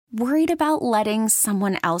Worried about letting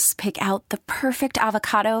someone else pick out the perfect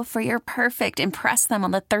avocado for your perfect impress them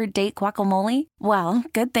on the third date guacamole? Well,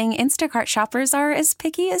 good thing Instacart shoppers are as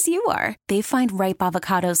picky as you are. They find ripe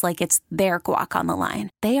avocados like it's their guac on the line.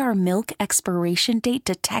 They are milk expiration date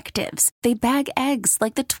detectives. They bag eggs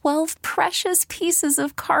like the 12 precious pieces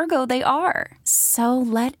of cargo they are. So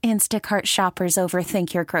let Instacart shoppers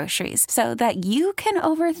overthink your groceries so that you can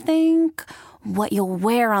overthink what you'll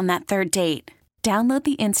wear on that third date. Download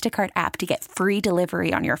the Instacart app to get free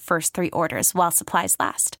delivery on your first 3 orders while supplies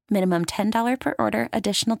last. Minimum $10 per order.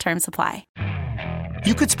 Additional terms apply.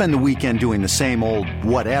 You could spend the weekend doing the same old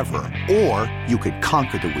whatever, or you could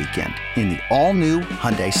conquer the weekend in the all-new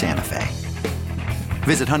Hyundai Santa Fe.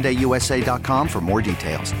 Visit HyundaiUSA.com for more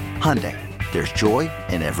details. Hyundai, there's joy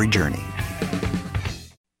in every journey.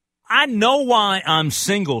 I know why I'm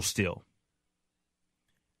single still.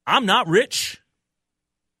 I'm not rich.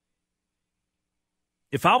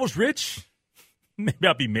 If I was rich, maybe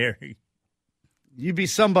I'd be married. You'd be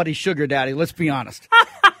somebody's sugar daddy, let's be honest.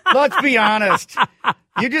 Let's be honest.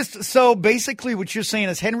 So basically what you're saying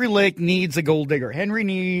is Henry Lake needs a gold digger. Henry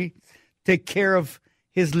needs to take care of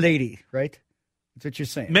his lady, right? That's what you're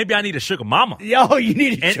saying. Maybe I need a sugar mama. Oh, you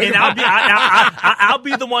need a sugar and mama. I'll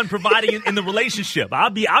be the one providing in the relationship. I'll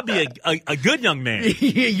be a good young man.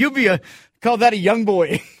 You'll be call that a young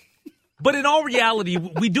boy. But in all reality,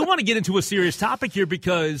 we do want to get into a serious topic here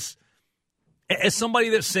because as somebody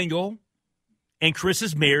that's single and Chris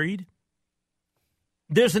is married,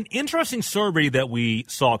 there's an interesting survey that we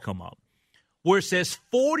saw come up where it says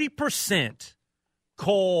 40%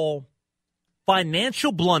 call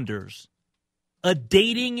financial blunders a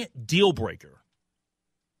dating deal breaker.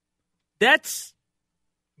 That's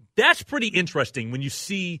pretty interesting when you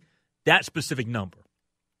see that specific number.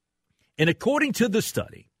 And according to the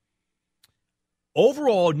study,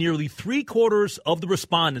 overall, nearly 3/4 of the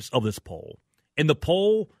respondents of this poll, and the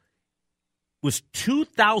poll was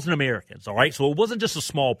 2,000 Americans, all right? So it wasn't just a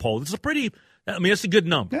small poll. It's a good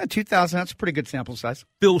number. Yeah, 2,000, that's a pretty good sample size.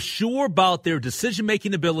 Feel sure about their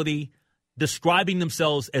decision-making ability, describing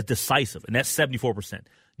themselves as decisive, and that's 74%.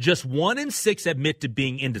 Just 1 in 6 admit to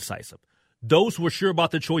being indecisive. Those who are sure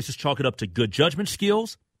about their choices chalk it up to good judgment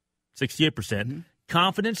skills, 68%,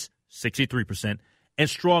 confidence, 63%, and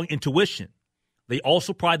strong intuition. They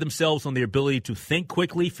also pride themselves on their ability to think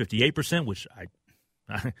quickly, 58%, which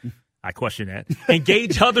I question that.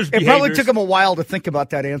 Engage others' behaviors. It probably took them a while to think about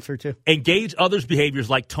that answer, too. Engage others' behaviors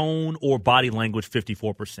like tone or body language,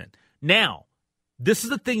 54%. Now, this is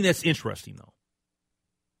the thing that's interesting,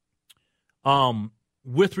 though.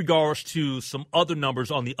 With regards to some other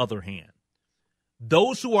numbers on the other hand.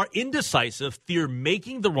 Those who are indecisive fear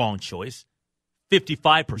making the wrong choice,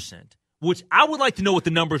 55%, which I would like to know what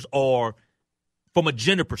the numbers are from a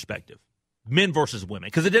gender perspective, men versus women,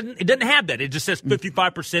 because it doesn't have that. It just says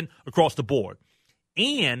 55% across the board.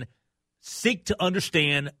 And seek to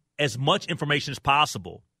understand as much information as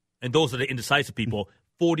possible. And those are the indecisive people,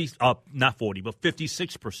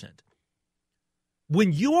 56%.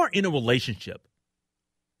 When you are in a relationship,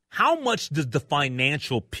 how much does the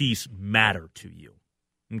financial piece matter to you?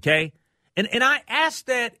 Okay? And I ask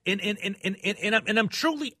that, and I'm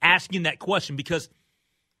truly asking that question because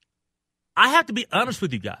I have to be honest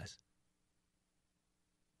with you guys.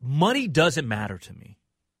 Money doesn't matter to me.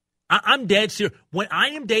 I'm dead serious. When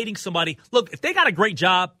I am dating somebody, look, if they got a great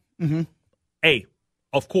job, hey,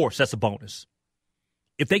 of course, that's a bonus.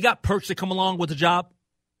 If they got perks that come along with the job,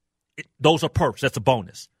 those are perks. That's a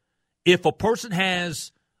bonus. If a person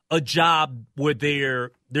has a job where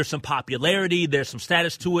there's some popularity, there's some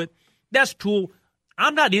status to it, that's cool.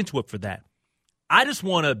 I'm not into it for that. I just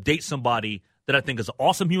want to date somebody that I think is an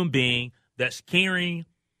awesome human being, that's caring,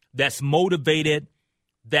 that's motivated,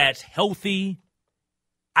 that's healthy.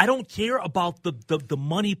 I don't care about the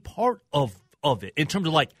money part of it in terms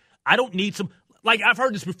of, like, I don't need some – like, I've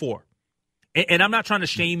heard this before, and I'm not trying to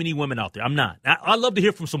shame any women out there. I'm not. I'd love to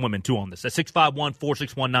hear from some women, too, on this. At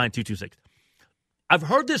 651-461-9226. I've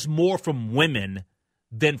heard this more from women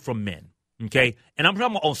than from men, okay? And I'm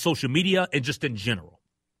talking about on social media and just in general.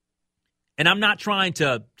 And I'm not trying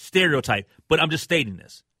to stereotype, but I'm just stating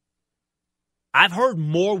this. I've heard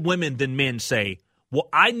more women than men say, well,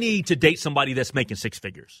 I need to date somebody that's making 6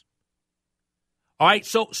 figures. All right,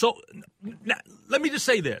 so now, let me just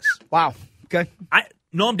say this. Wow. Okay.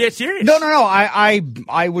 No, I'm dead serious. No. I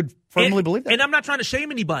would firmly believe that. And I'm not trying to shame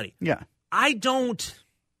anybody. Yeah. I don't.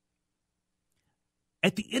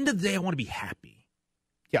 At the end of the day, I want to be happy.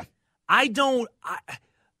 Yeah. I don't.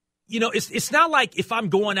 It's not like if I'm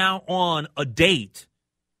going out on a date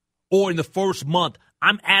or in the first month,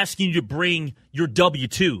 I'm asking you to bring your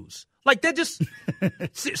W-2s. Like, that just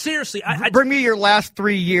seriously. Bring me your last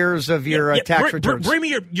 3 years of your tax returns. Bring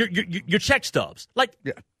me your check stubs. Like,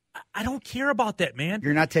 I don't care about that, man.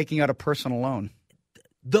 You're not taking out a personal loan.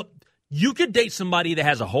 You could date somebody that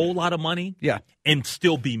has a whole lot of money, and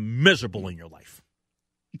still be miserable in your life.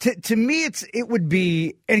 To me, it would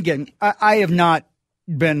be, and again, I have not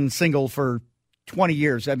been single for 20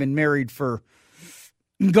 years. I've been married for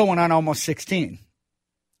going on almost 16.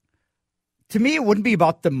 To me, it wouldn't be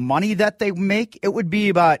about the money that they make. It would be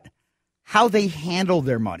about how they handle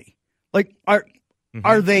their money. Like, are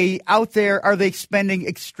they out there? Are they spending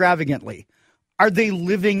extravagantly? Are they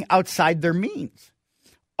living outside their means?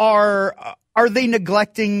 Are they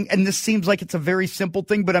neglecting? And this seems like it's a very simple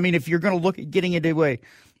thing, but I mean, if you're going to look at getting into a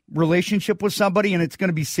relationship with somebody and it's going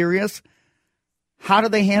to be serious, how do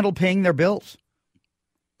they handle paying their bills?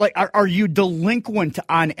 Like, are you delinquent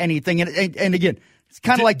on anything? And again, it's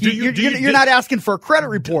kind of like you're not asking for a credit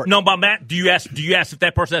report. No, but Matt, do you ask if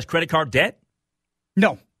that person has credit card debt?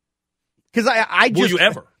 No, because I just, will you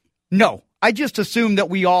ever? No, I just assume that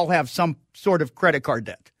we all have some sort of credit card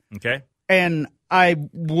debt. Okay, and I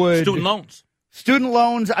would Student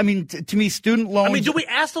loans. I mean, to me, student loans. I mean, do we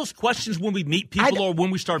ask those questions when we meet people or when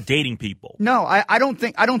we start dating people? No, I don't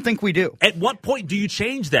think we do. At what point do you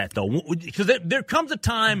change that, though? Because there comes a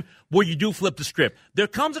time where you do flip the script. There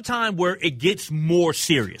comes a time where it gets more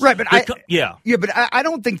serious. Right, but I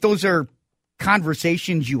don't think those are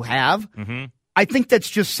conversations you have. Mm-hmm. I think that's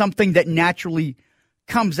just something that naturally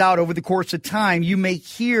comes out over the course of time. You may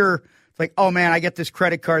hear. Like, oh man, I get this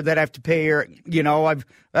credit card that I have to pay, or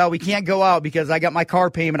we can't go out because I got my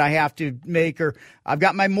car payment I have to make, or I've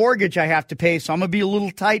got my mortgage I have to pay, so I'm gonna be a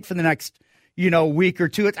little tight for the next, week or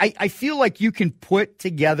two. I feel like you can put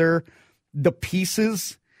together the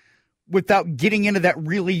pieces without getting into that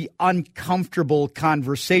really uncomfortable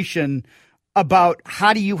conversation about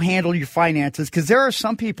how do you handle your finances, because there are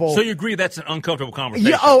some people. So you agree that's an uncomfortable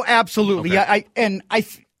conversation? Yeah, oh, absolutely. Okay. Yeah,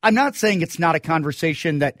 I'm not saying it's not a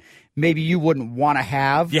conversation that maybe you wouldn't want to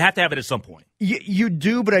have. You have to have it at some point. You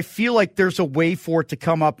do, but I feel like there's a way for it to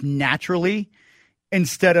come up naturally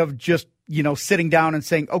instead of just, sitting down and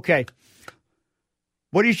saying, okay,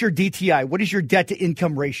 what is your DTI? What is your debt to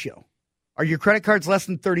income ratio? Are your credit cards less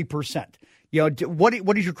than 30%?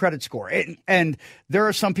 What is your credit score? And there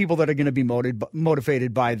are some people that are going to be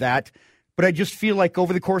motivated by that. But I just feel like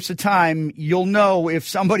over the course of time, you'll know if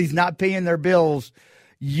somebody's not paying their bills.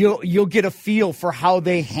 You'll get a feel for how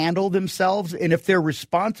they handle themselves and if they're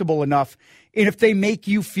responsible enough and if they make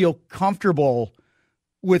you feel comfortable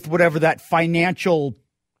with whatever that financial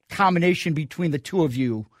combination between the two of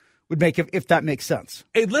you would make, if that makes sense.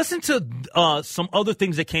 Hey, listen to some other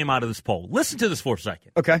things that came out of this poll. Listen to this for a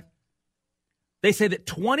second. Okay. They say that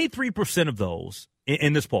 23% of those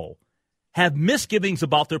in this poll have misgivings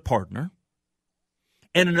about their partner,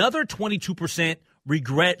 and another 22%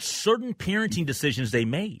 regret certain parenting decisions they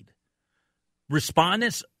made.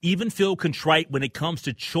 Respondents even feel contrite when it comes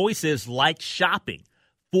to choices like shopping.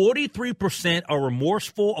 43% are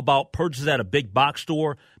remorseful about purchases at a big box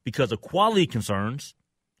store because of quality concerns.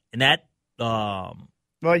 And that, well,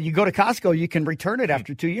 you go to Costco, you can return it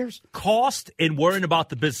after 2 years. Cost and worrying about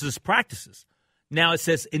the business practices. Now it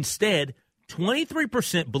says instead,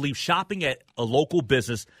 23% believe shopping at a local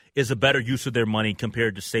business is a better use of their money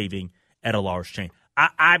compared to saving at a large chain.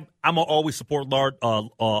 I'm always support large,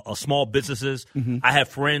 small businesses. Mm-hmm. I have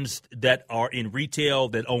friends that are in retail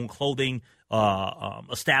that own clothing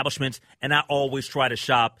establishments, and I always try to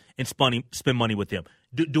shop and spend money with them.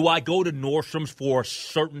 Do I go to Nordstrom's for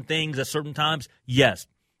certain things at certain times? Yes.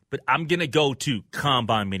 But I'm going to go to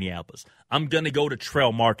Combine Minneapolis. I'm going to go to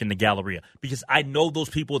Trail Mark in the Galleria because I know those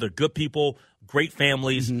people. They're good people, great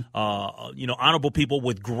families, mm-hmm. Honorable people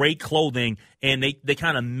with great clothing, and they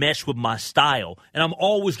kind of mesh with my style. And I'm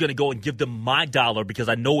always going to go and give them my dollar because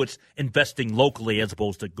I know it's investing locally as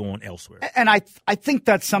opposed to going elsewhere. And I think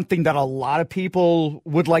that's something that a lot of people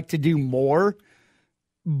would like to do more,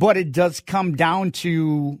 but it does come down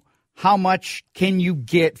to how much can you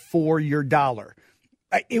get for your dollar.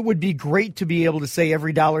 It would be great to be able to say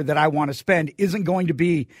every dollar that I want to spend isn't going to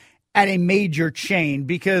be at a major chain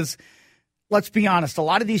because, let's be honest, a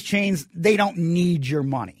lot of these chains, they don't need your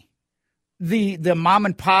money. The mom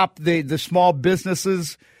and pop, the small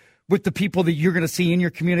businesses with the people that you're going to see in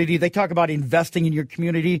your community, they talk about investing in your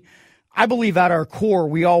community. I believe at our core,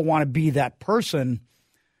 we all want to be that person.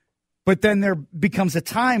 But then there becomes a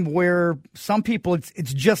time where some people,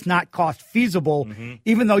 it's just not cost feasible, mm-hmm.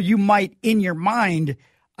 even though you might, in your mind,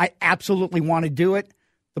 I absolutely want to do it.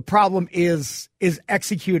 The problem is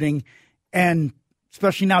executing, and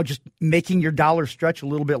especially now, just making your dollar stretch a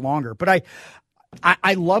little bit longer. But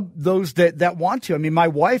I love those that want to. I mean, my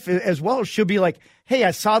wife as well, she'll be like, hey,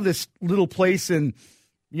 I saw this little place in,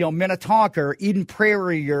 Minnetonka or Eden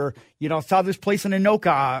Prairie or, saw this place in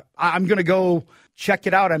Anoka. I'm going to go check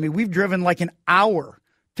it out. I mean, we've driven like an hour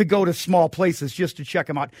to go to small places just to check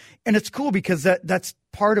them out. And it's cool because that's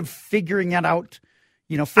part of figuring it out,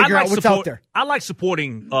 figuring out what's out there. I like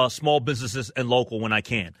supporting small businesses and local when I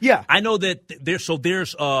can. Yeah. I know that there's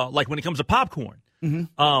like when it comes to popcorn,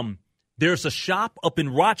 there's a shop up in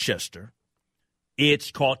Rochester.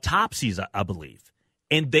 It's called Topsy's, I believe.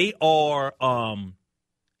 And they are,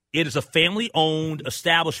 it is a family-owned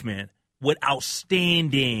establishment with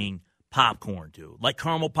outstanding popcorn, dude. Like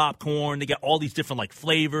caramel popcorn. They got all these different, like,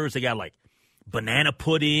 flavors. They got, like, banana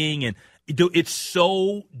pudding. And, dude, it's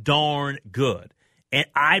so darn good. And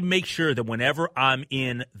I make sure that whenever I'm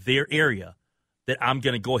in their area that I'm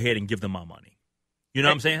going to go ahead and give them my money. You know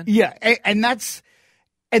what I'm saying? Yeah, and that's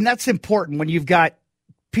important when you've got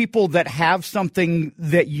people that have something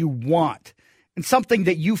that you want and something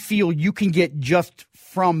that you feel you can get just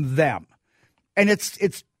from them. And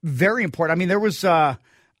it's very important. I mean, there was I'm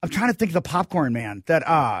trying to think of the popcorn man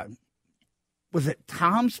that was it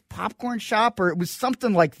Tom's Popcorn Shop or it was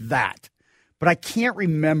something like that. But I can't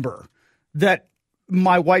remember that.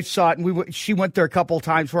 My wife saw it, and she went there a couple of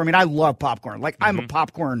times. I mean, I love popcorn. Like, I'm a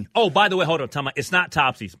popcorn. Oh, by the way, hold on. Tell me, it's not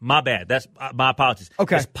Topsy's. My bad. That's my apologies.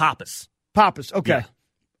 Okay. It's Pappas. Pappas. Okay. Yeah.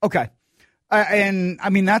 Okay. And, I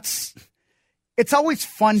mean, it's always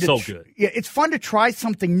fun to. So good. Yeah, it's fun to try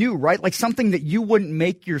something new, right? Like something that you wouldn't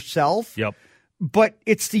make yourself. Yep. But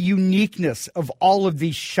it's the uniqueness of all of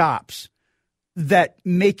these shops that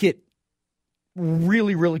make it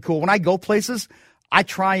really, really cool. When I go places, I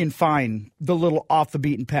try and find the little off the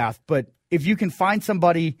beaten path, but if you can find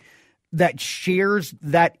somebody that shares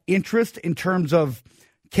that interest in terms of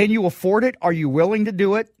can you afford it? Are you willing to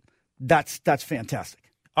do it? That's fantastic.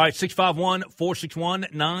 All right,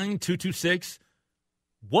 651-461-9226.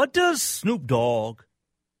 What does Snoop Dogg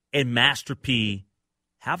and Master P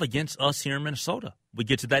have against us here in Minnesota? We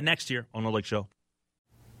get to that next year on The Lake Show.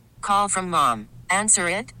 Call from mom. Answer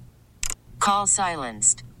it. Call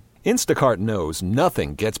silenced. Instacart knows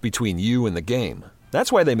nothing gets between you and the game.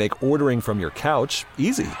 That's why they make ordering from your couch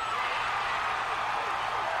easy.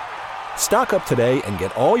 Stock up today and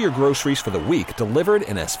get all your groceries for the week delivered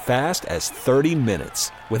in as fast as 30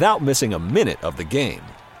 minutes without missing a minute of the game.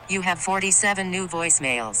 You have 47 new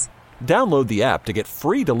voicemails. Download the app to get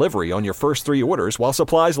free delivery on your first 3 orders while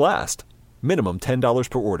supplies last. Minimum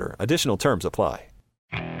 $10 per order. Additional terms apply.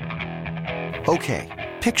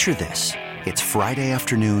 Okay, picture this. It's Friday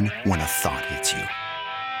afternoon when a thought hits you.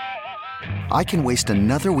 I can waste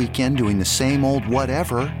another weekend doing the same old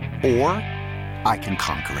whatever, or I can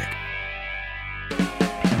conquer it.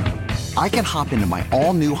 I can hop into my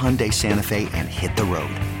all-new Hyundai Santa Fe and hit the road.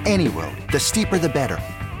 Any road. The steeper, the better.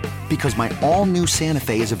 Because my all-new Santa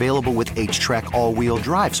Fe is available with H-Track all-wheel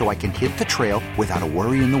drive, so I can hit the trail without a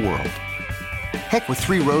worry in the world. Heck, with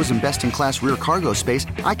 3 rows and best-in-class rear cargo space,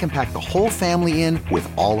 I can pack the whole family in with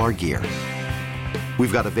all our gear.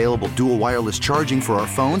 We've got available dual wireless charging for our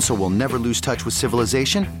phones, so we'll never lose touch with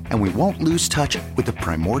civilization, and we won't lose touch with the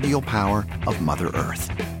primordial power of Mother Earth.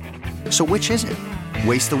 So which is it?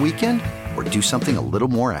 Waste the weekend or do something a little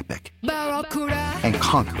more epic? And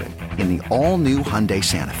conquer it in the all-new Hyundai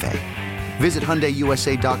Santa Fe. Visit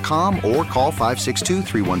HyundaiUSA.com or call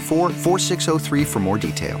 562-314-4603 for more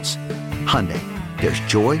details. Hyundai, there's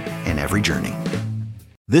joy in every journey.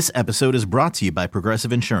 This episode is brought to you by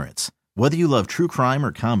Progressive Insurance. Whether you love true crime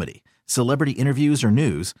or comedy, celebrity interviews or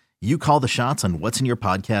news, you call the shots on what's in your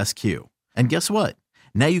podcast queue. And guess what?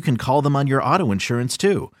 Now you can call them on your auto insurance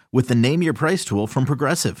too with the Name Your Price tool from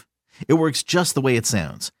Progressive. It works just the way it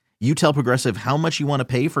sounds. You tell Progressive how much you want to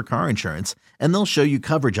pay for car insurance, and they'll show you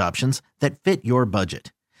coverage options that fit your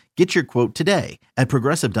budget. Get your quote today at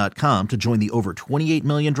Progressive.com to join the over 28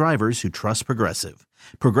 million drivers who trust Progressive.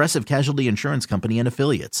 Progressive Casualty Insurance Company and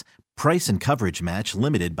Affiliates. Price and coverage match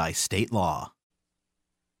limited by state law.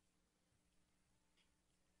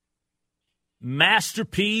 Master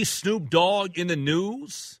P, Snoop Dogg in the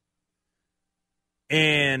news.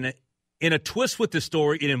 And in a twist with this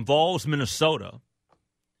story, it involves Minnesota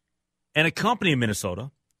and a company in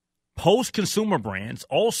Minnesota, Post Consumer Brands.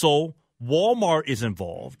 Also, Walmart is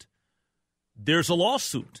involved. There's a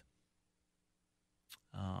lawsuit.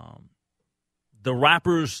 The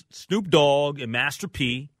rappers Snoop Dogg and Master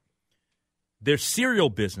P, their cereal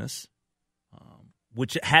business,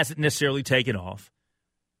 which hasn't necessarily taken off,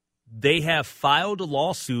 they have filed a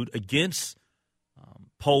lawsuit against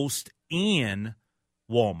Post and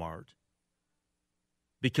Walmart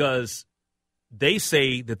because they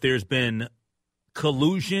say that there's been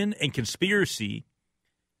collusion and conspiracy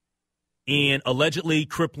in allegedly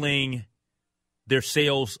crippling their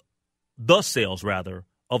sales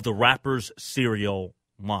of the Rapper's cereal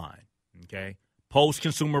line. Okay, Post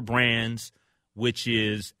Consumer Brands, which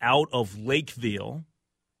is out of Lakeville,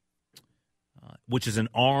 which is an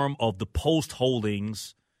arm of the Post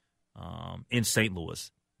Holdings in St.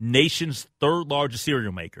 Louis, nation's third largest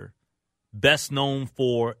cereal maker, best known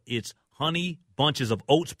for its Honey Bunches of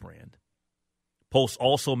Oats brand. Post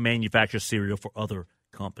also manufactures cereal for other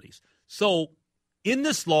companies. So in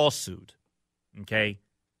this lawsuit, okay,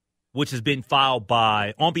 which has been filed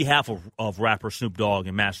on behalf of rapper Snoop Dogg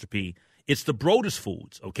and Master P, it's the Brodus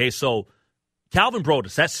Foods, okay? So Calvin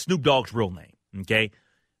Brodus, that's Snoop Dogg's real name, okay?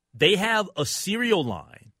 They have a cereal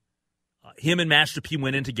line. Him and Master P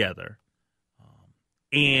went in together,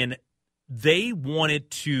 and they wanted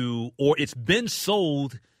to, or it's been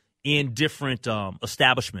sold in different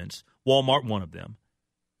establishments, Walmart one of them.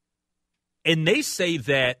 And they say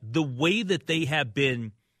that the way that they have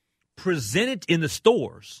been presented in the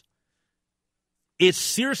stores, it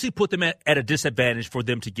seriously put them at a disadvantage for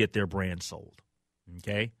them to get their brand sold.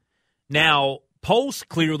 Okay? Now, Post,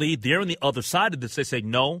 clearly, they're on the other side of this. They say,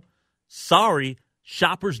 no, sorry,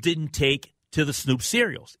 shoppers didn't take to the Snoop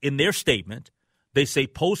cereals. In their statement, they say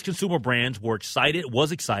Post Consumer Brands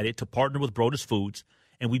was excited to partner with Brodus Foods,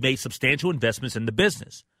 and we made substantial investments in the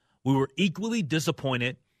business. We were equally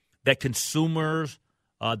disappointed that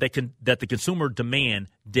that the consumer demand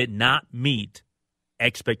did not meet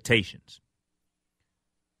expectations.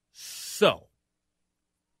 So,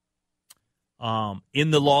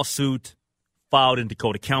 in the lawsuit filed in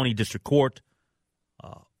Dakota County District Court,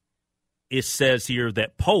 it says here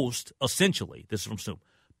that Post essentially, this is from Snoop,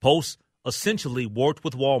 Post essentially worked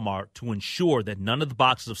with Walmart to ensure that none of the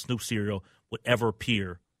boxes of Snoop cereal would ever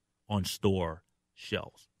appear on store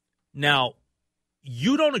shelves. Now,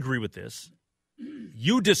 you don't agree with this.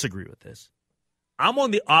 You disagree with this. I'm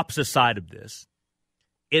on the opposite side of this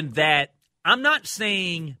in that I'm not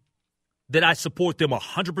saying that I support them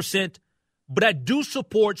 100%, but I do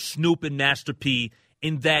support Snoop and Master P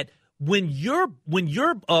in that when your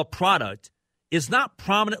product is not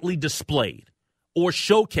prominently displayed or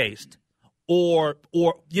showcased or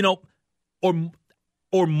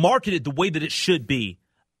marketed the way that it should be,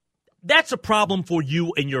 that's a problem for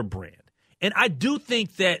you and your brand. And I do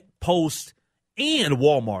think that Post and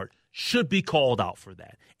Walmart should be called out for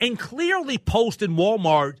that. And clearly Post and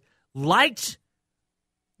Walmart liked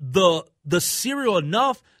the cereal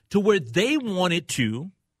enough to where they wanted to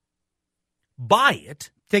buy it.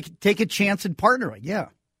 Take a chance in partnering, yeah.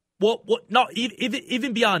 Well, no,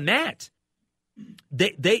 even beyond that,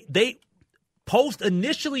 they Post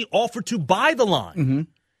initially offered to buy the line. Mm-hmm.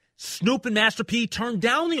 Snoop and Master P turned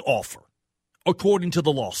down the offer, according to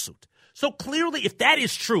the lawsuit. So clearly, if that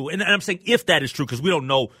is true, and I'm saying if that is true because we don't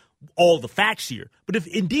know all the facts here, but if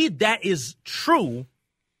indeed that is true,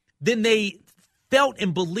 then they felt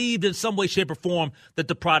and believed in some way, shape, or form that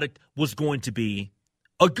the product was going to be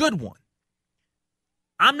a good one.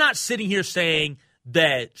 I'm not sitting here saying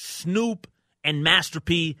that Snoop and Master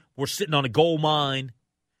P were sitting on a gold mine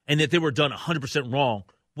and that they were done 100% wrong.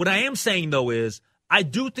 What I am saying, though, is I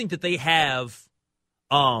do think that they have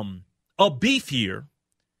a beef here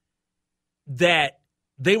that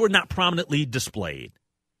they were not prominently displayed.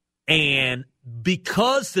 And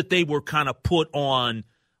because that they were kind of put on,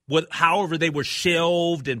 however they were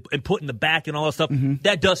shelved and put in the back and all that stuff,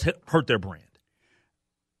 that does hurt their brand.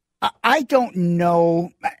 I don't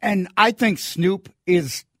know, and I think Snoop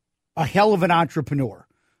is a hell of an entrepreneur.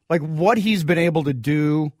 Like what he's been able to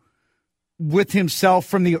do with himself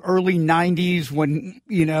from the early 90s when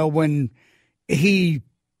he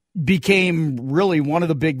became really one of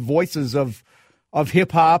the big voices of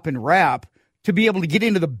hip-hop and rap, to be able to get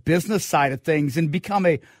into the business side of things and become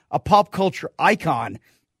a pop culture icon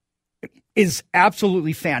is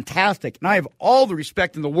absolutely fantastic. And I have all the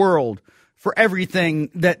respect in the world for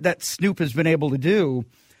everything that Snoop has been able to do.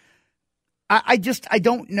 I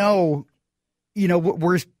don't know, what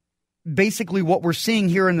we're seeing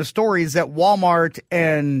here in the story is that Walmart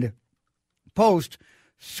and Post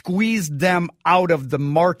squeezed them out of the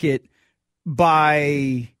market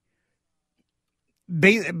by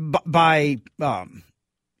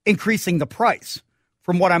increasing the price,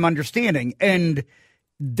 from what I'm understanding. And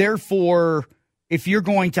therefore, if you're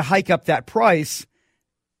going to hike up that price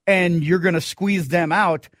and you're going to squeeze them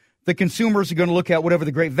out, the consumers are going to look at whatever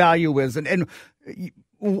the great value is and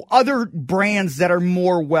other brands that are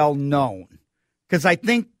more well known. Because I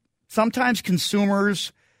think sometimes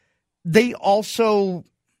consumers, they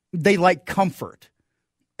like comfort.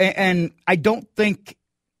 And I don't think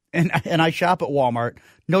and I shop at Walmart.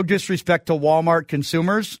 No disrespect to Walmart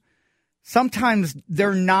consumers. Sometimes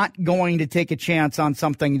they're not going to take a chance on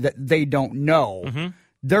something that they don't know. Mm-hmm.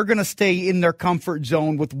 They're going to stay in their comfort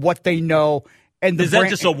zone with what they know. And is that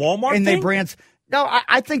just a Walmart and thing? they brands? No,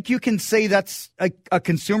 I think you can say that's a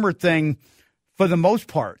consumer thing for the most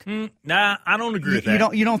part. Nah, I don't agree with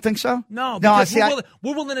that. You don't think so? No, because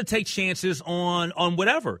we're willing to take chances on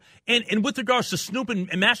whatever. And with regards to Snoop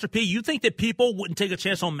and Master P, you think that people wouldn't take a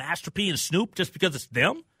chance on Master P and Snoop just because it's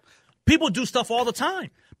them? People do stuff all the time.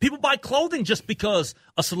 People buy clothing just because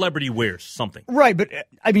a celebrity wears something. Right, but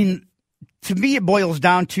I mean, to me, it boils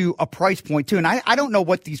down to a price point, too. And I don't know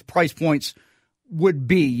what these price points would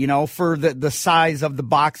be, for the size of the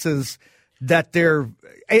boxes that they're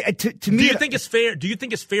to me. Do you think it's fair? Do you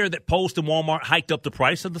think it's fair that Post and Walmart hiked up the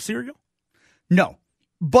price of the cereal? No.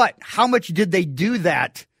 But how much did they do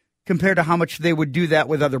that compared to how much they would do that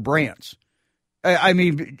with other brands? I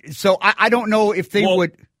mean, so I don't know if they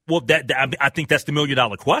would. Well, I think that's the $1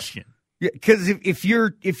 million question. Yeah, because if you're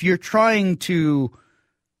trying to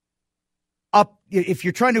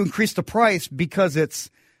increase the price because it's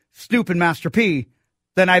Snoop and Master P,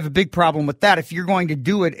 then I have a big problem with that. If you're going to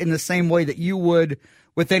do it in the same way that you would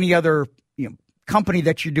with any other company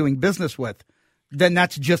that you're doing business with, then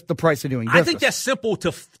that's just the price of doing business. I think that's simple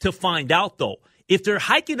to find out, though. If they're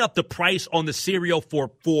hiking up the price on the cereal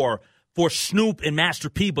for Snoop and Master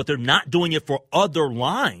P, but they're not doing it for other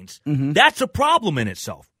lines, that's a problem in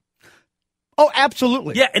itself. Oh,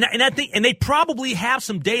 absolutely. Yeah, and I think they probably have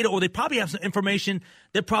some data, or they probably have some information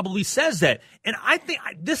that probably says that. And I think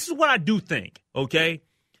this is what I do think, okay?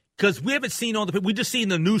 Because we haven't seen we just seen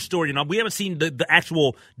the news story, we haven't seen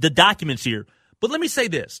the documents here. But let me say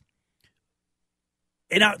this,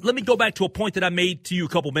 and let me go back to a point that I made to you a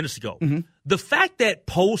couple minutes ago. Mm-hmm. The fact that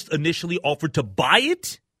Post initially offered to buy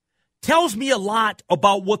it tells me a lot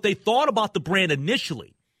about what they thought about the brand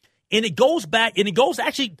initially. And it goes back, and it goes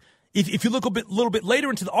actually, if you look a little bit later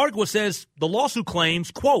into the article, it says the lawsuit claims,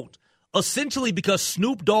 quote, essentially because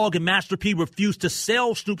Snoop Dogg and Master P refused to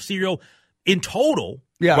sell Snoop cereal in total,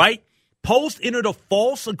 right? Post entered a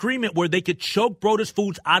false agreement where they could choke Brodus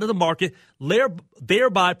Foods out of the market,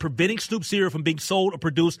 thereby preventing Snoop cereal from being sold or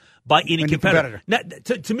produced by any competitor. Now,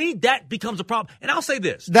 to me, that becomes a problem. And I'll say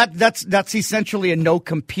this: that's essentially a no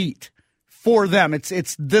compete for them.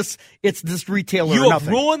 It's this retailer. You have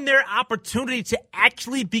ruined their opportunity to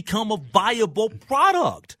actually become a viable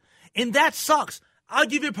product, and that sucks. I'll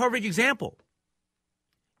give you a perfect example.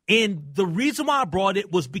 And the reason why I brought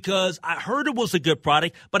it was because I heard it was a good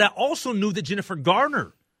product, but I also knew that Jennifer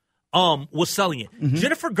Garner was selling it. Mm-hmm.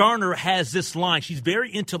 Jennifer Garner has this line. She's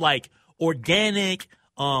very into like organic,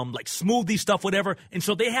 like smoothie stuff, whatever. And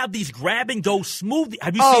so they have these grab and go smoothie.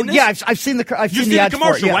 Have you seen this? Yeah, I've seen the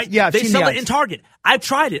commercial, right? Yeah, they sell it in Target. I've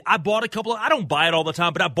tried it. I bought a couple. I don't buy it all the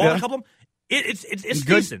time, but I bought a couple of them. It's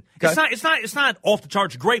decent. Good. It's not off the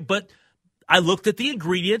charts great, but I looked at the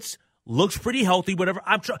ingredients. Looks pretty healthy, whatever.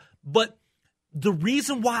 But the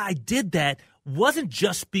reason why I did that wasn't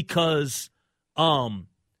just because I'm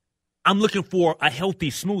looking for a healthy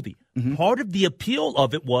smoothie. Mm-hmm. Part of the appeal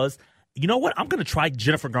of it was, you know what? I'm going to try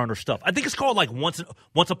Jennifer Garner stuff. I think it's called like Once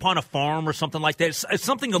Upon a Farm or something like that. It's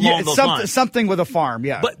something along those lines. Something with a farm,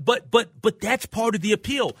 yeah. But that's part of the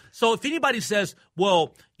appeal. So if anybody says,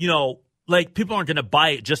 well, like, people aren't going to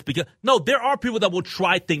buy it just because. No, there are people that will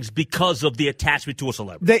try things because of the attachment to a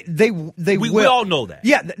celebrity. They will. We all know that.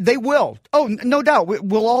 Yeah, they will. Oh, no doubt.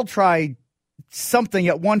 We'll all try something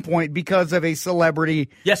at one point because of a celebrity.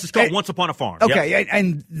 Yes, it's called Once Upon a Farm. Okay, yep.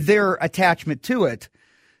 and their attachment to it.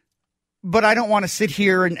 But I don't want to sit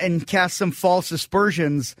here and cast some false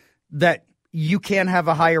aspersions that you can have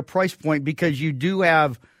a higher price point because you do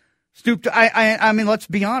have Snoop. I mean, let's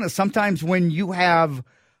be honest. Sometimes when you have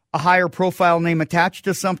a higher profile name attached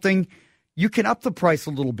to something, you can up the price a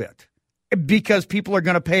little bit because people are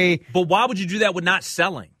going to pay. But why would you do that with not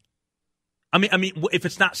selling? I mean, if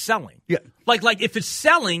it's not selling, yeah, like if it's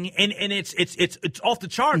selling and it's off the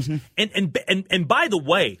charts, mm-hmm. and by the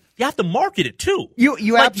way, you have to market it too.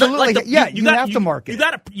 You absolutely, you have to market.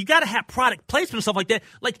 You got to have product placement and stuff like that.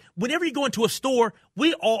 Like whenever you go into a store,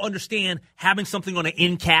 we all understand having something on an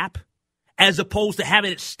end cap, as opposed to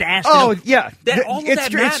having it stashed. Oh, yeah. That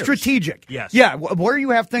matters. It's strategic. Yes. Yeah, where you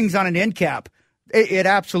have things on an end cap, it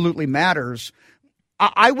absolutely matters.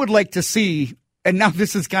 I would like to see, and now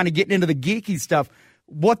this is kind of getting into the geeky stuff,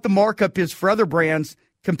 what the markup is for other brands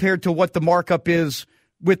compared to what the markup is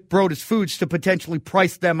with Brodus Foods to potentially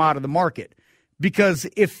price them out of the market. Because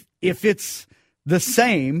if it's the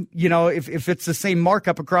same, if it's the same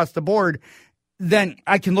markup across the board, then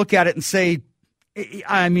I can look at it and say,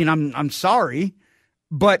 I mean, I'm sorry,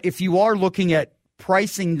 But if you are looking at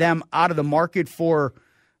pricing them out of the market for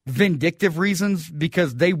vindictive reasons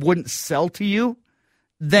because they wouldn't sell to you,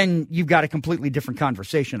 then you've got a completely different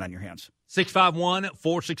conversation on your hands.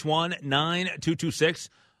 651-461-9226.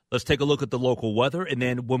 Let's take a look at the local weather. And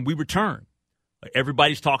then when we return,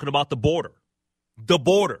 everybody's talking about the border. The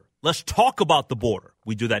border. Let's talk about the border.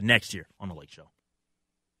 We do that next year on The Lake Show.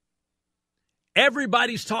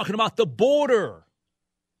 Everybody's talking about the border.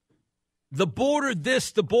 The border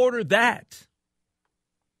this, the border that.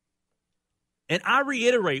 And I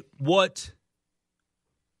reiterate what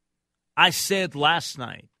I said last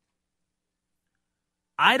night.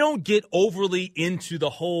 I don't get overly into the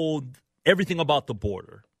whole everything about the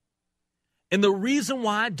border. And the reason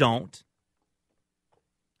why I don't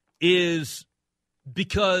is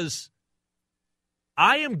because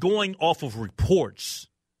I am going off of reports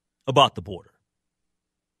about the border.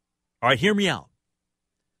 All right, hear me out.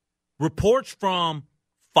 Reports from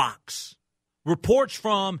Fox, reports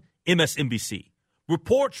from MSNBC,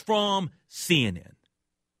 reports from CNN,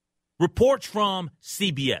 reports from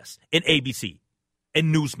CBS and ABC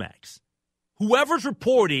and Newsmax. Whoever's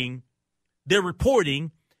reporting, they're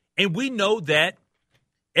reporting, and we know that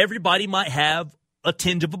everybody might have a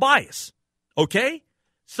tinge of a bias, okay?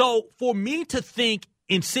 So for me to think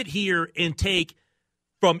and sit here and take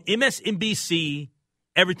from MSNBC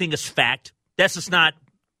everything is fact, that's just not,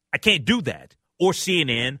 I can't do that, or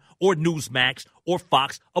CNN or Newsmax or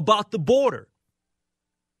Fox about the border.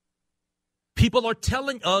 People are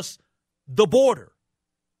telling us the border.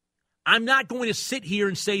 I'm not going to sit here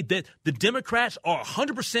and say that the Democrats are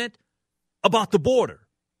 100% about the border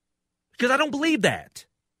because I don't believe that.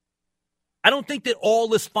 I don't think that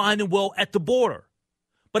all is fine and well at the border.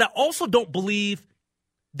 But I also don't believe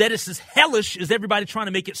that it's as hellish as everybody trying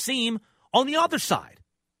to make it seem on the other side.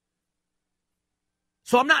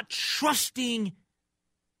 So I'm not trusting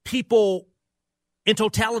people in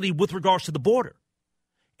totality with regards to the border.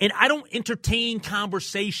 And I don't entertain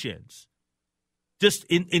conversations just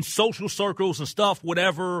in social circles and stuff,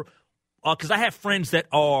 whatever, because I have friends that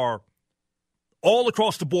are all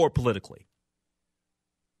across the board politically.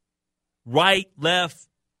 Right, left,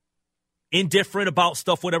 indifferent about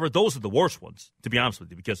stuff, whatever. Those are the worst ones, to be honest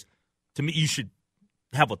with you, because to me, you should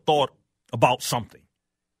have a thought about something.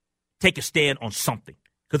 Take a stand on something,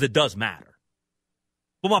 because it does matter.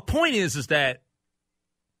 But my point is that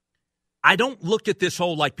I don't look at this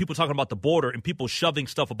whole, like, people talking about the border and people shoving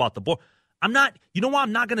stuff about the border. I'm not, you know why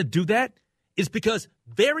I'm not going to do that? Is because,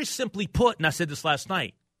 very simply put, and I said this last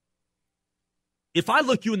night, if I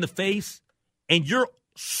look you in the face and you're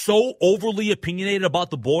so overly opinionated about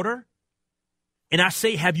the border, and I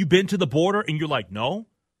say, have you been to the border? And you're like, no,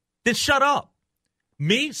 then shut up.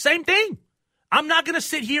 Me, same thing. I'm not going to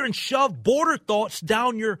sit here and shove border thoughts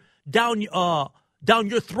down your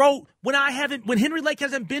throat when Henry Lake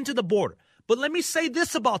hasn't been to the border. But let me say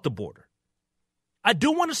this about the border. I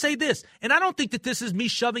do want to say this, and I don't think that this is me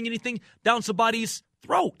shoving anything down somebody's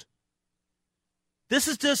throat. This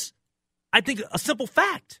is just, I think, a simple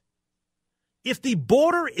fact. If the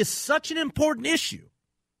border is such an important issue,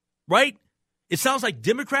 right? It sounds like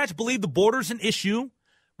Democrats believe the border is an issue.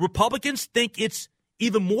 Republicans think it's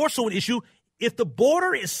even more so an issue. If the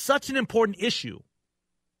border is such an important issue,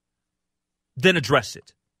 then address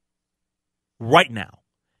it right now.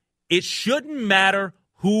 It shouldn't matter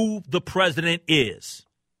who the president is.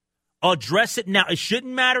 Address it now. It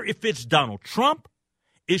shouldn't matter if it's Donald Trump.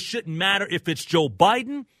 It shouldn't matter if it's Joe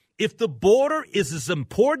Biden. If the border is as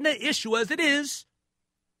important an issue as it is,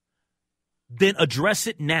 then address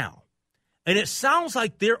it now. And it sounds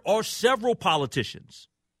like there are several politicians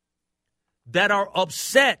that are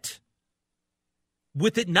upset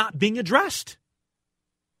with it not being addressed.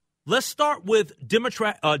 Let's start with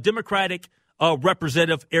Democratic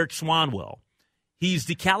Representative Eric Swanwell. He's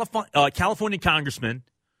the California congressman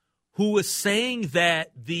who is saying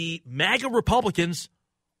that the MAGA Republicans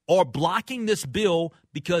are blocking this bill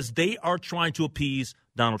because they are trying to appease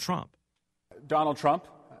Donald Trump. Donald Trump,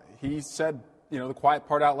 he said, the quiet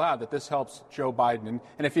part out loud, that this helps Joe Biden.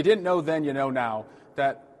 And if you didn't know then, you know now,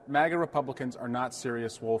 that MAGA Republicans are not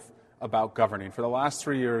serious, Wolf, about governing. For the last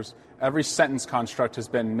 3 years, every sentence construct has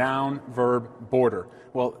been noun, verb, border.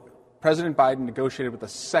 Well, President Biden negotiated with the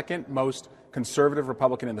second most conservative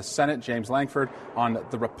Republican in the Senate, James Lankford, on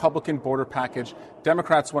the Republican border package.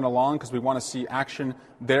 Democrats went along because we want to see action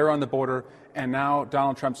there on the border. And now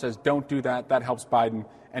Donald Trump says, don't do that. That helps Biden.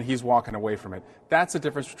 And he's walking away from it. That's the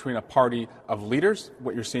difference between a party of leaders,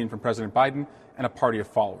 what you're seeing from President Biden, and a party of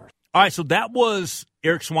followers. All right, so that was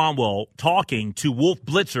Eric Swanwell talking to Wolf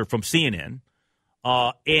Blitzer from CNN.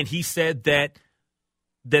 And he said that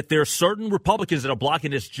that there are certain Republicans that are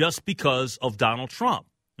blocking this just because of Donald Trump,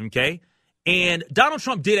 okay? And Donald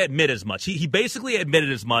Trump did admit as much. He basically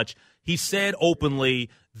admitted as much. He said openly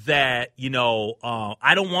that,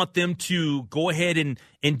 I don't want them to go ahead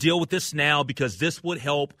and deal with this now because this would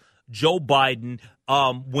help Joe Biden.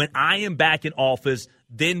 When I am back in office,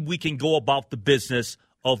 then we can go about the business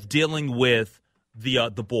of dealing with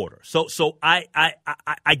the border. So I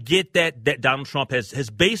get that Donald Trump has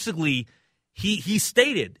basically he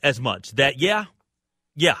stated as much that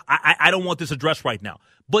I don't want this addressed right now.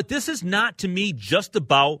 But this is not, to me, just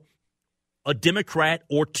about a Democrat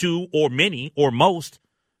or two or many or most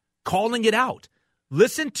calling it out.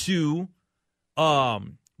 Listen to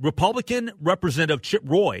Republican Representative Chip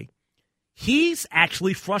Roy. He's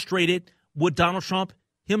actually frustrated with Donald Trump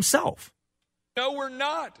himself. No, we're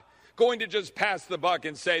not going to just pass the buck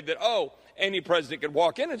and say that, any president can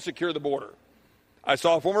walk in and secure the border. I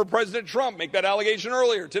saw former President Trump make that allegation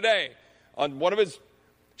earlier today on one of his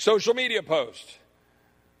social media posts.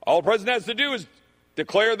 All the president has to do is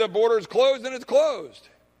declare the border is closed, and it's closed.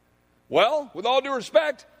 Well, with all due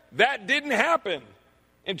respect, that didn't happen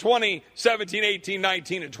in 2017, 18,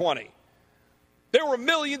 19, and 20. There were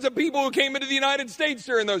millions of people who came into the United States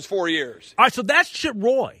during those 4 years. All right, so that's Chip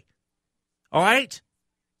Roy. All right?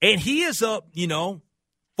 And he is a,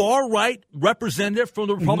 far-right representative from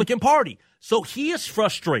the Republican Party. So he is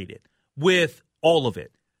frustrated with all of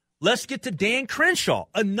it. Let's get to Dan Crenshaw,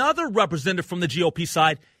 another representative from the GOP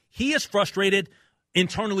side. He is frustrated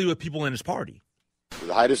internally with people in his party.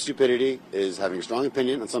 The height of stupidity is having a strong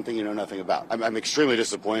opinion on something you know nothing about. I'm extremely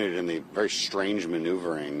disappointed in the very strange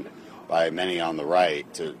maneuvering by many on the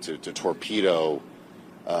right to torpedo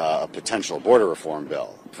a potential border reform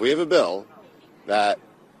bill. If we have a bill that,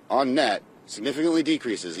 on net, significantly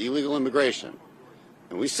decreases illegal immigration,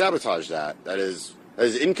 and we sabotage that, that is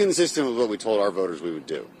inconsistent with what we told our voters we would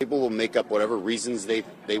do. People will make up whatever reasons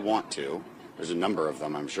they want to. There's a number of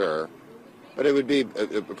them, I'm sure. But it would be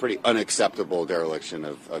a pretty unacceptable dereliction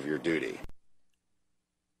of your duty.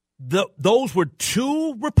 Those were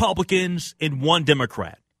two Republicans and one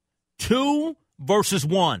Democrat. 2 versus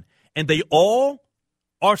 1. And they all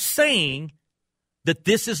are saying that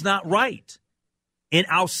this is not right. And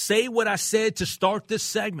I'll say what I said to start this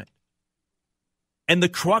segment. And the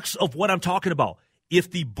crux of what I'm talking about.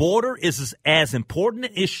 If the border is as important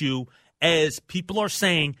an issue as people are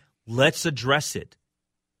saying, let's address it.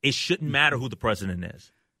 It shouldn't matter who the president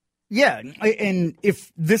is. Yeah, and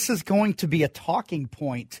if this is going to be a talking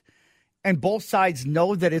point and both sides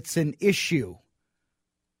know that it's an issue,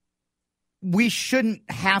 we shouldn't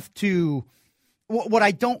have to. What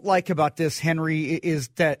I don't like about this, Henry, is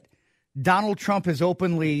that Donald Trump has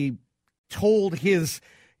openly told his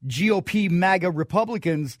GOP MAGA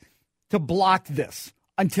Republicans to block this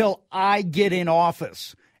until I get in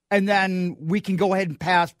office. And then we can go ahead and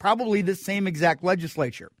pass probably the same exact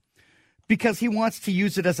legislature because he wants to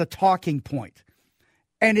use it as a talking point.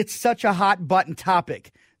 And it's such a hot button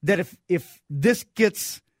topic that if this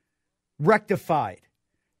gets rectified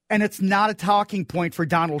and it's not a talking point for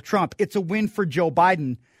Donald Trump, it's a win for Joe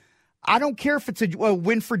Biden. I don't care if it's a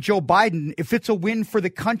win for Joe Biden. If it's a win for the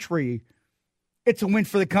country, it's a win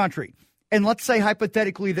for the country. And let's say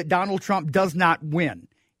hypothetically that Donald Trump does not win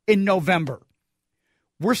in November.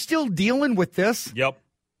 We're still dealing with this. Yep.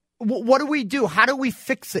 What do we do? How do we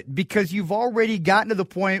fix it? Because you've already gotten to the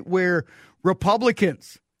point where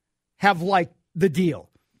Republicans have liked the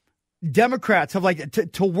deal. Democrats have liked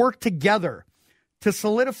it to work together to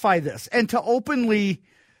solidify this and to openly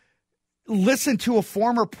listen to a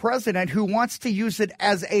former president who wants to use it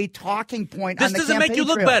as a talking point on the campaign trail. This doesn't make you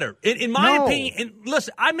look better. In my opinion, and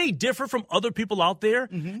listen, I may differ from other people out there,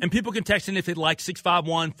 and people can text in if they'd like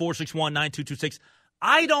 651-461-9226.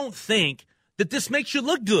 I don't think that this makes you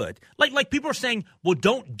look good. Like people are saying, well,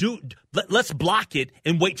 let's block it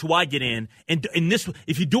and wait till I get in. And this,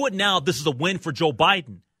 if you do it now, this is a win for Joe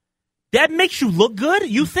Biden. That makes you look good,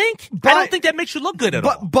 you think? I don't think that makes you look good at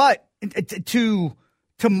all. But to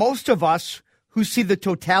most of us who see the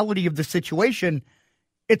totality of the situation,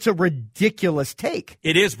 it's a ridiculous take.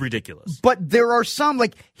 It is ridiculous. But there are some,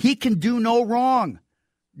 like, he can do no wrong.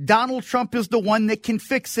 Donald Trump is the one that can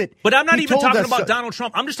fix it. But I'm not even talking about Donald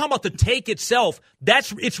Trump. I'm just talking about the take itself.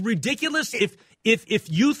 It's ridiculous if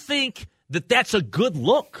you think that that's a good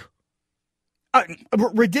look.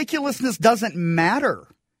 Ridiculousness doesn't matter.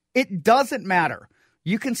 It doesn't matter.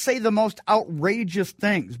 You can say the most outrageous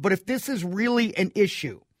things, but if this is really an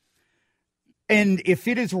issue, and if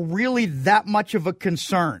it is really that much of a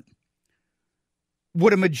concern,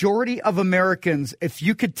 would a majority of Americans, if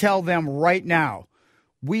you could tell them right now,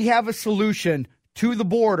 we have a solution to the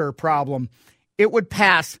border problem, it would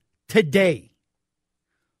pass today,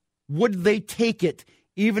 would they take it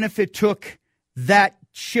even if it took that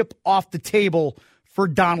chip off the table for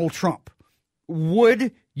Donald Trump?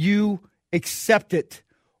 Would you accept it,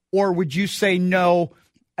 or would you say, no,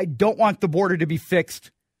 I don't want the border to be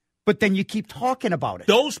fixed, but then you keep talking about it?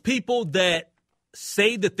 Those people that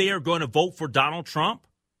say that they are going to vote for Donald Trump,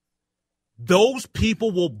 those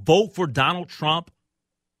people will vote for Donald Trump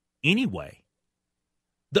anyway.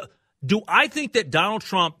 Do I think that Donald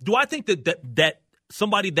Trump, do I think that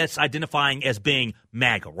somebody that's identifying as being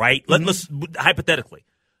MAGA, right? Let's hypothetically.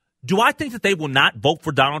 Do I think that they will not vote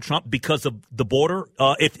for Donald Trump because of the border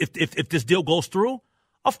if this deal goes through?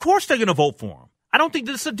 Of course they're going to vote for him. I don't think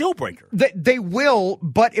this is a deal breaker. They will,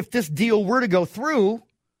 but if this deal were to go through,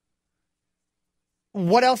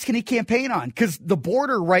 what else can he campaign on? Because the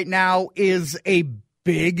border right now is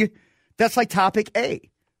that's like topic A.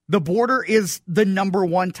 The border is the number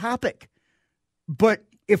one topic. But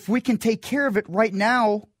if we can take care of it right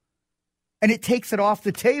now and it takes it off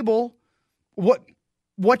the table,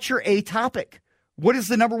 what's your A topic? What is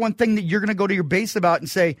the number one thing that you're going to go to your base about and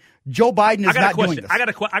say, Joe Biden is not doing this? I got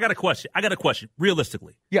a question,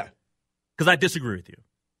 realistically. Yeah. Because I disagree with you.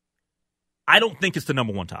 I don't think it's the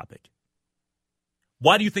number one topic.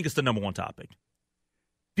 Why do you think it's the number one topic?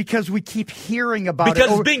 Because we keep hearing about it.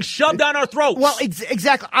 Because it's being shoved down our throats. Well,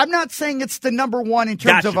 exactly. I'm not saying it's the number one in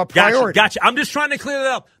terms of a priority. Gotcha. I'm just trying to clear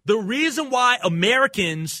that up. The reason why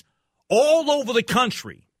Americans all over the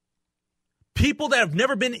country, people that have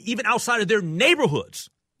never been even outside of their neighborhoods.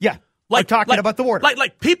 Yeah. Like talking about the border.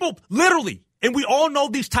 Like people literally, and we all know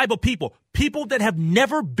these type of people that have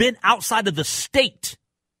never been outside of the state.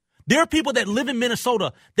 There are people that live in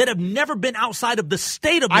Minnesota that have never been outside of the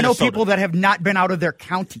state of Minnesota. I know people that have not been out of their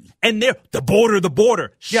county. And they're the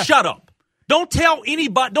border. Yeah. Shut up. Don't tell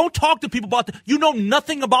anybody, don't talk to people about you know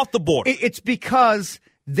nothing about the border. It's because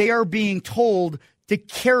they are being told to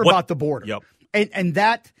care about the border. Yep. And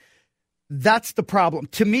that's the problem.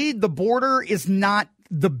 To me, the border is not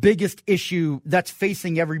the biggest issue that's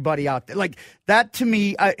facing everybody out there. Like that to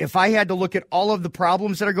me, if I had to look at all of the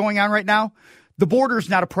problems that are going on right now, the border is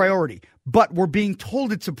not a priority, but we're being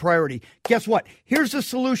told it's a priority. Guess what? Here's the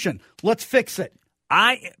solution. Let's fix it.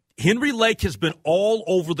 Henry Lake has been all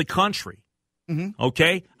over the country. Mm-hmm.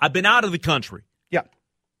 Okay? I've been out of the country. Yeah.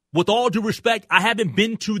 With all due respect, I haven't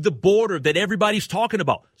been to the border that everybody's talking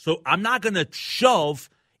about. So I'm not going to shove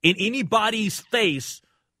in anybody's face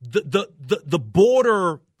the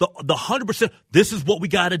border, the 100%. This is what we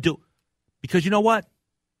got to do. Because you know what?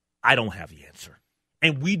 I don't have the answer.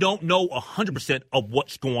 And we don't know 100% of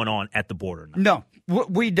what's going on at the border now. No,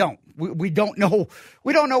 we don't. We don't know.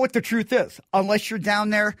 We don't know what the truth is unless you're down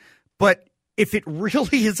there. But if it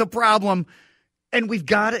really is a problem, and we've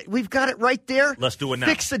got it right there. Let's do it now.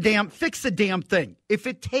 Fix the damn thing. If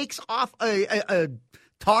it takes off a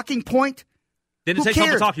talking point, then it takes off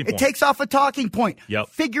a talking point. It takes off a talking point. Yep.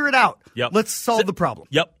 Figure it out. Yep. Let's solve the problem.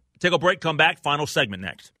 Yep. Take a break. Come back. Final segment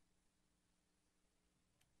next.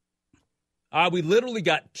 We literally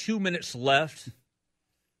got 2 minutes left.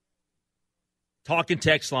 Talk and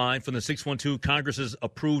text line from the 612. Congress's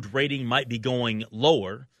approved rating might be going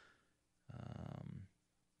lower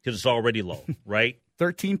because it's already low, right?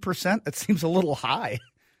 13%? That seems a little high.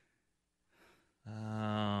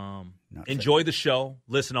 Enjoy the show.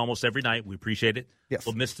 Listen almost every night. We appreciate it. Yes.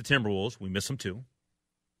 We'll miss the Timberwolves. We miss them too.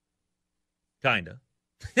 Kind of.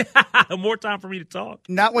 More time for me to talk.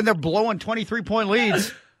 Not when they're blowing 23-point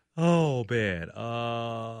leads. Oh, man.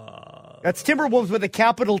 That's Timberwolves with a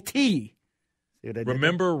capital T.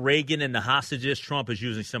 Remember Reagan and the hostages? Trump is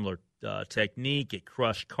using similar technique. It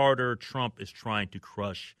crushed Carter. Trump is trying to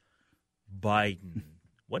crush Biden.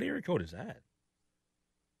 What area code is that?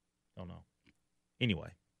 Don't know. Anyway.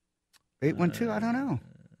 812? I don't know.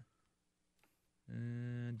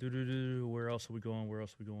 Where else are we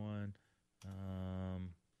going?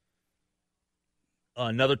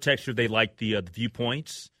 Another texture, they like the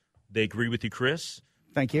viewpoints. They agree with you, Chris.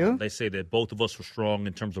 Thank you. They say that both of us were strong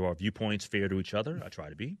in terms of our viewpoints, fair to each other. I try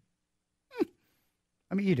to be.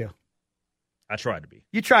 I mean, you do. I try to be.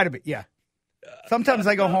 You try to be, yeah. Sometimes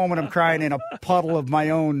I go home and I'm crying in a puddle of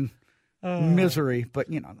my own misery, but,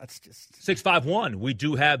 that's just... 651, we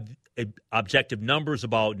do have objective numbers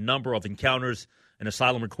about number of encounters and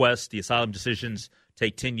asylum requests. The asylum decisions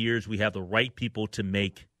take 10 years. We have the right people to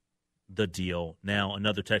make the deal. Now,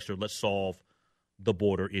 another texter, let's solve the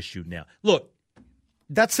border issue now. Look.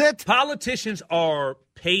 That's it. Politicians are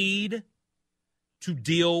paid to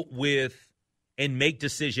deal with and make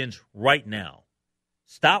decisions right now.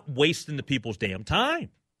 Stop wasting the people's damn time.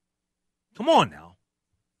 Come on now.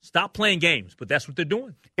 Stop playing games, but that's what they're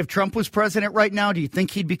doing. If Trump was president right now, do you think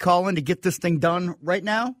he'd be calling to get this thing done right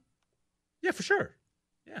now? Yeah, for sure.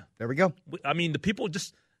 Yeah. There we go. I mean, the people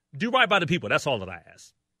just do right by the people. That's all that I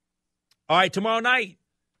ask. All right, tomorrow night,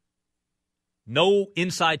 no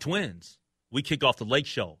Inside Twins. We kick off the Lake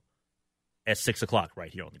Show at 6 o'clock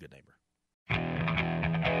right here on The Good Neighbor.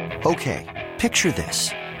 Okay, picture this.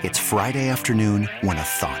 It's Friday afternoon when a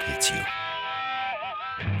thought hits you.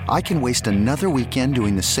 I can waste another weekend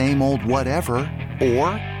doing the same old whatever, or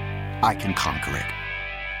I can conquer it.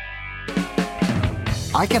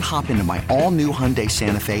 I can hop into my all-new Hyundai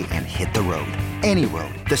Santa Fe and hit the road. Any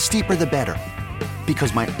road. The steeper, the better.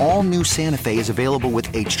 Because my all-new Santa Fe is available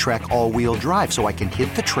with H-Track all-wheel drive, so I can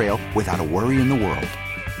hit the trail without a worry in the world.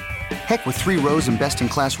 Heck, with 3 rows and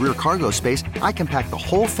best-in-class rear cargo space, I can pack the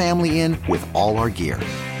whole family in with all our gear.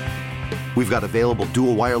 We've got available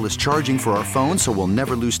dual wireless charging for our phones, so we'll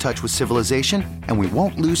never lose touch with civilization, and we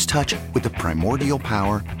won't lose touch with the primordial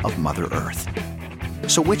power of Mother Earth.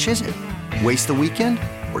 So which is it? Waste the weekend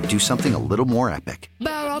or do something a little more epic?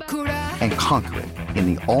 And conquer it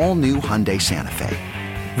in the all-new Hyundai Santa Fe.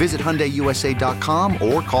 Visit HyundaiUSA.com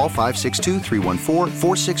or call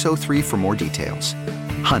 562-314-4603 for more details.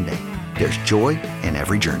 Hyundai, there's joy in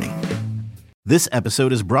every journey. This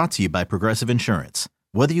episode is brought to you by Progressive Insurance.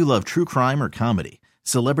 Whether you love true crime or comedy,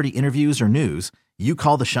 celebrity interviews or news, you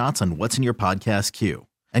call the shots on what's in your podcast queue.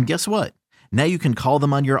 And guess what? Now you can call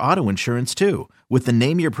them on your auto insurance too with the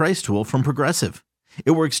Name Your Price tool from Progressive.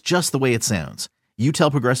 It works just the way it sounds. You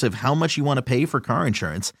tell Progressive how much you want to pay for car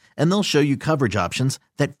insurance, and they'll show you coverage options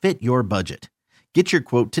that fit your budget. Get your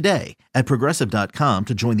quote today at Progressive.com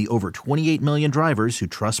to join the over 28 million drivers who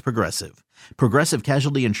trust Progressive. Progressive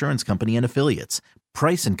Casualty Insurance Company and Affiliates.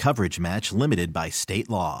 Price and coverage match limited by state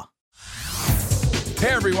law. Hey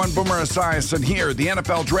everyone, Boomer Esiason here. The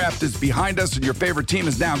NFL Draft is behind us and your favorite team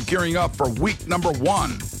is now gearing up for week number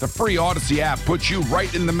 1. The free Odyssey app puts you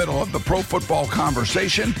right in the middle of the pro football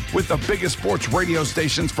conversation with the biggest sports radio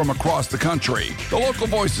stations from across the country. The local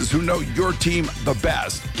voices who know your team the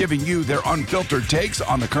best, giving you their unfiltered takes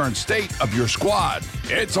on the current state of your squad.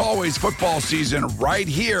 It's always football season right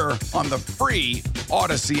here on the free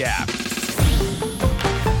Odyssey app.